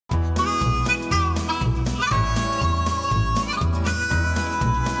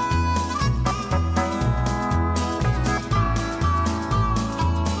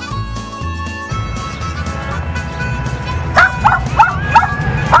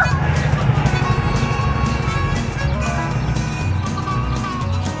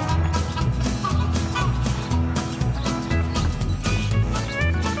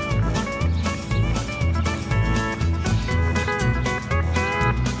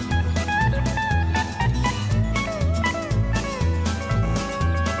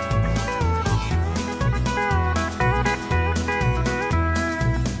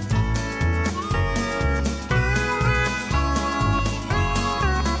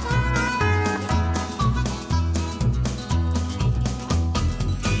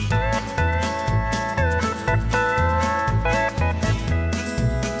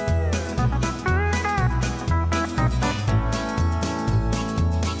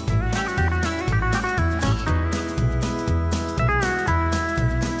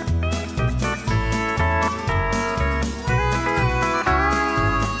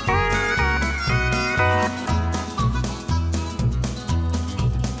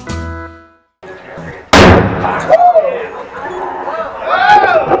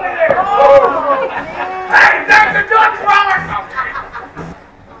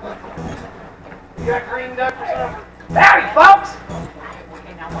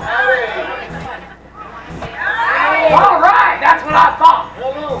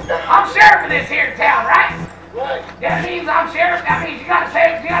sheriff of this here town, right? Right. That means I'm sheriff. That means you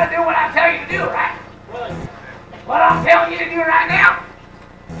gotta do what I tell you to do, right? Right. What I'm telling you to do right now,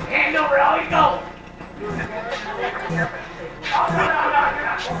 hand over all your gold. Oh, no, you're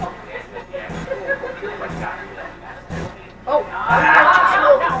not supposed to do this. Oh,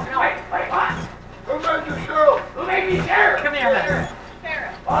 no, wait, what? Who made you sheriff? Who made me sheriff? Come here, man.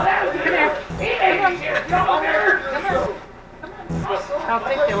 Oh, that was him. He made me sheriff. Come on, there. I don't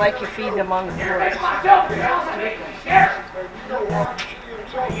think they like you feeding them on the floor. That's my joke. They also make me sheriff. You know what? You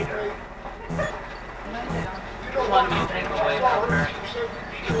know what?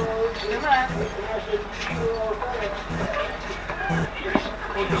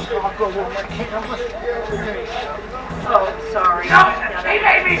 Oh, sorry. No, he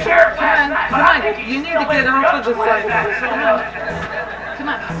made me sheriff last night. Come on, you need to get off of the side. Come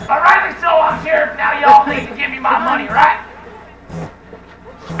on. All right, so I'm sheriff. Now y'all need to give me my money, right?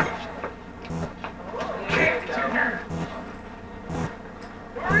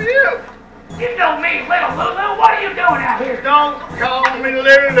 Who are you? You know me, Little Lulu. What are you doing out here? Don't call me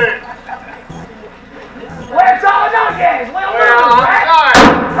Lulu. Where's all the guys? Little Well, Lulu, I'm right? sorry.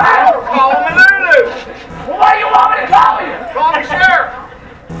 Right? Don't call me Lulu. Well, what do you want me to call you? Call me sheriff.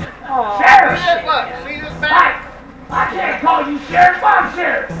 Sheriff. See this? Look, see this Mike, bag? I can't call you sheriff. I'm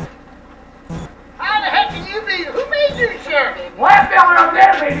sheriff. How the heck can you be? Who made you sheriff? Well, that fella over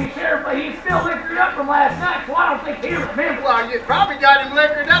there may be sheriff, but he's still liquored up from last night, so I don't think he remembers. Well, you probably got him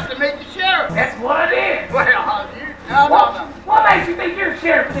liquored up to make you sheriff. That's what I did. Well, no. What makes you think you're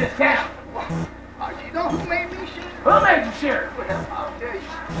sheriff of this town? You know who made me sheriff? Who made you sheriff? Well, I'll tell you.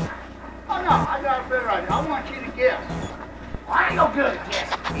 Oh, no, I got a better idea. I want you to guess. I ain't no good at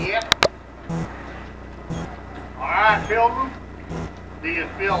guessing. Yep. All right, Pilgrim. Do you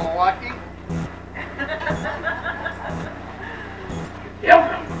feel lucky?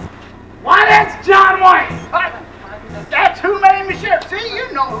 Pilgrim. Why, that's John Wayne. That's who made me sheriff. See,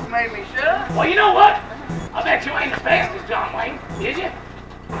 you know who made me sheriff. Well, you know what? I bet you ain't as fast as John Wayne, is you?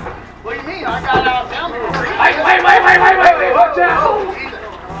 What do you mean? I got out of town before you. Wait, watch out.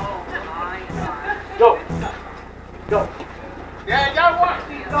 Go. Yeah, you gotta watch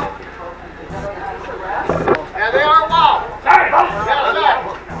these dogs. Yeah, they are wild. Sorry, folks. Yeah, yeah.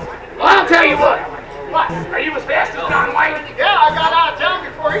 Well, I'll tell you what. What? Are you as fast as John Wayne? Yeah, I got out of town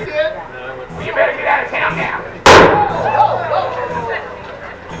before he did. Well, you better get out of town now.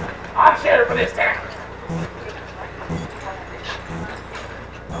 I'm sheriff of this town.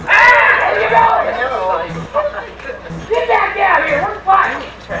 Ah, there you go. Get back out here. We're fighting.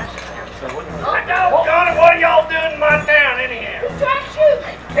 Doggone it, what are y'all doing in my town anyhow? He's trying to shoot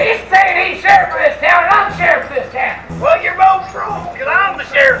me. He's saying he's sheriff of this town, and I'm sheriff of this town. Well, you're both wrong, because I'm the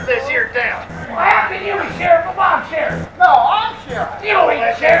sheriff of this here town. Well, how can you be sheriff if I'm sheriff? No, I'm sheriff. You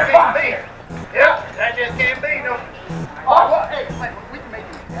ain't sheriff, I'm sheriff. Yep, that just can't be, no. Oh, well, hey, wait, we can make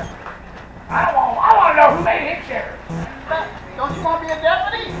him a deputy. I want to know who made him sheriff. Don't you want to be a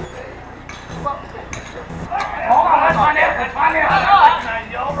deputy? Well, Hold on, let's find out. Now,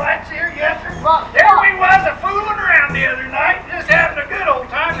 y'all right here, yes, sir? There we was a fooling around the other night, just having a good old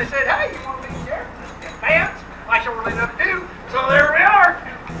time. They said, hey, you want to be sheriff? Pants? I surely enough do. So there we are.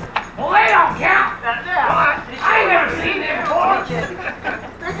 Well, they don't count. yeah. I ain't never seen them before.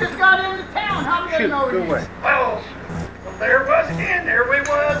 They just got into town. How do they know you? Well, there was again. There we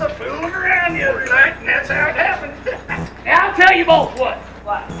was a fooling around the other night, and that's how it happened. Now, I'll tell you both what.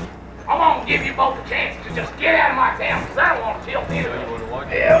 I'm going to give you both a chance to just get out of my town, because I don't want to kill either of you.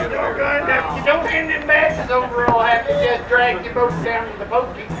 Hell, doggone, if you don't hand them badges over, I'll have to just drag you both down to the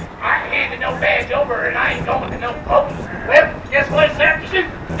pokey. I ain't handing no badge over, and I ain't going to no pokey. Well, guess let's have to shoot.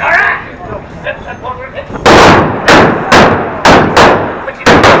 All right. But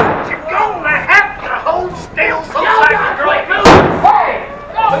you're gonna have to hold still so I can draw you. Hey!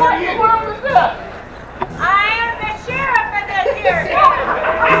 What was that? I am the sheriff of this here town.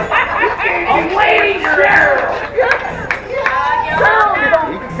 A lady sheriff!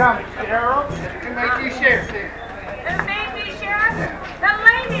 You can come, sheriff. Who made you sheriff then? Who made me sheriff? The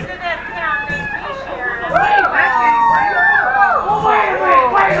ladies of this town made me sheriff. Wait a minute!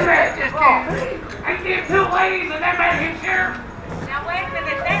 Just can't. I get two ladies and they made him sheriff? Now wait a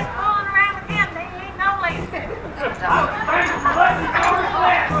minute, they're fooling around with him. They ain't no ladies.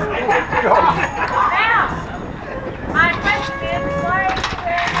 Now, my question is, why are you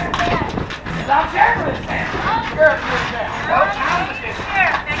wearing your badge? I'm sheriff of this town. I'm sheriff of this town. I'm the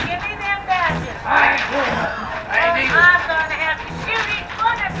sheriff. Now give me them badges. I ain't doing nothing. I'm gonna have to shoot each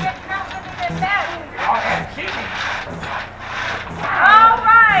one of you if you don't give me them badges. I'll have to shoot me. All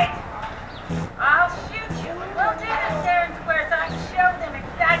right. I'll shoot you. We'll do this fair and square so I can show them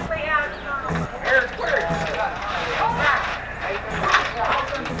exactly how to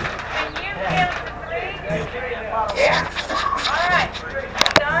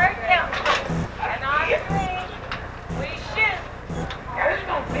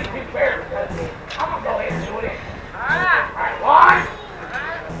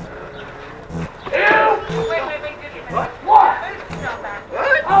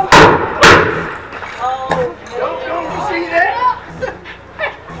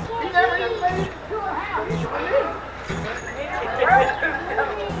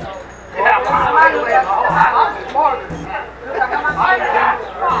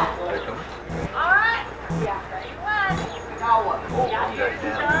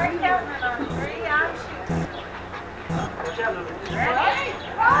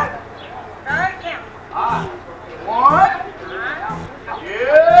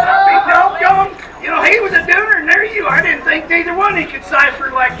think neither one of you could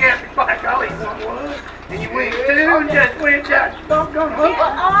cipher like that. By golly, one was. And you went two and just went out. Don't go hook.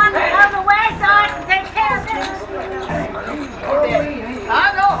 On the way, so I can take care of this.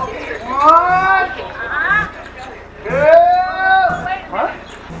 I know. One, two. Wait a minute.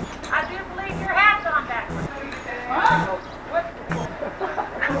 I do believe your hat's on backwards. What?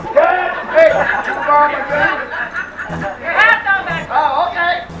 Hey, you borrow my gun? Your hat's on backwards. Oh,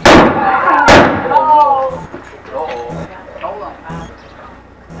 okay. Hold on.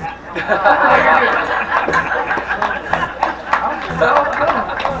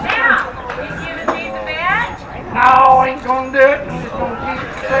 Now, you giving me the badge? No, I ain't gonna do it. I'm just gonna keep it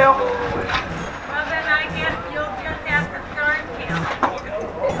myself. Well, then I guess you'll just have to start counting.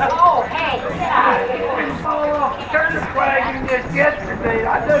 Oh, hey, get out of here. Oh, turn the wagon just yesterday.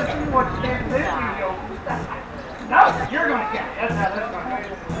 I just see what you did this video. No, you're gonna count. That's how that's gonna be.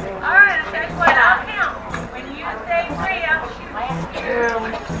 All right, I'll tell you what, I'll count. When you say three, I'll shoot.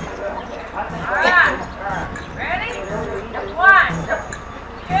 All right. Ready? 1, 2.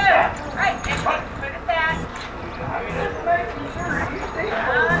 Right, and put it back.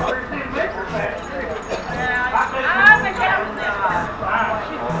 I'm the count this one.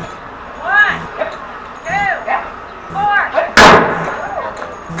 1, 2, 4.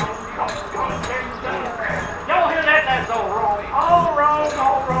 Y'all hear that? That's all wrong. All wrong,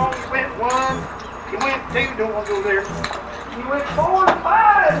 all wrong. You went 1. You went 2. Don't want to go there. You went 4 and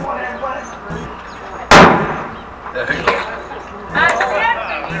 5. Whatever.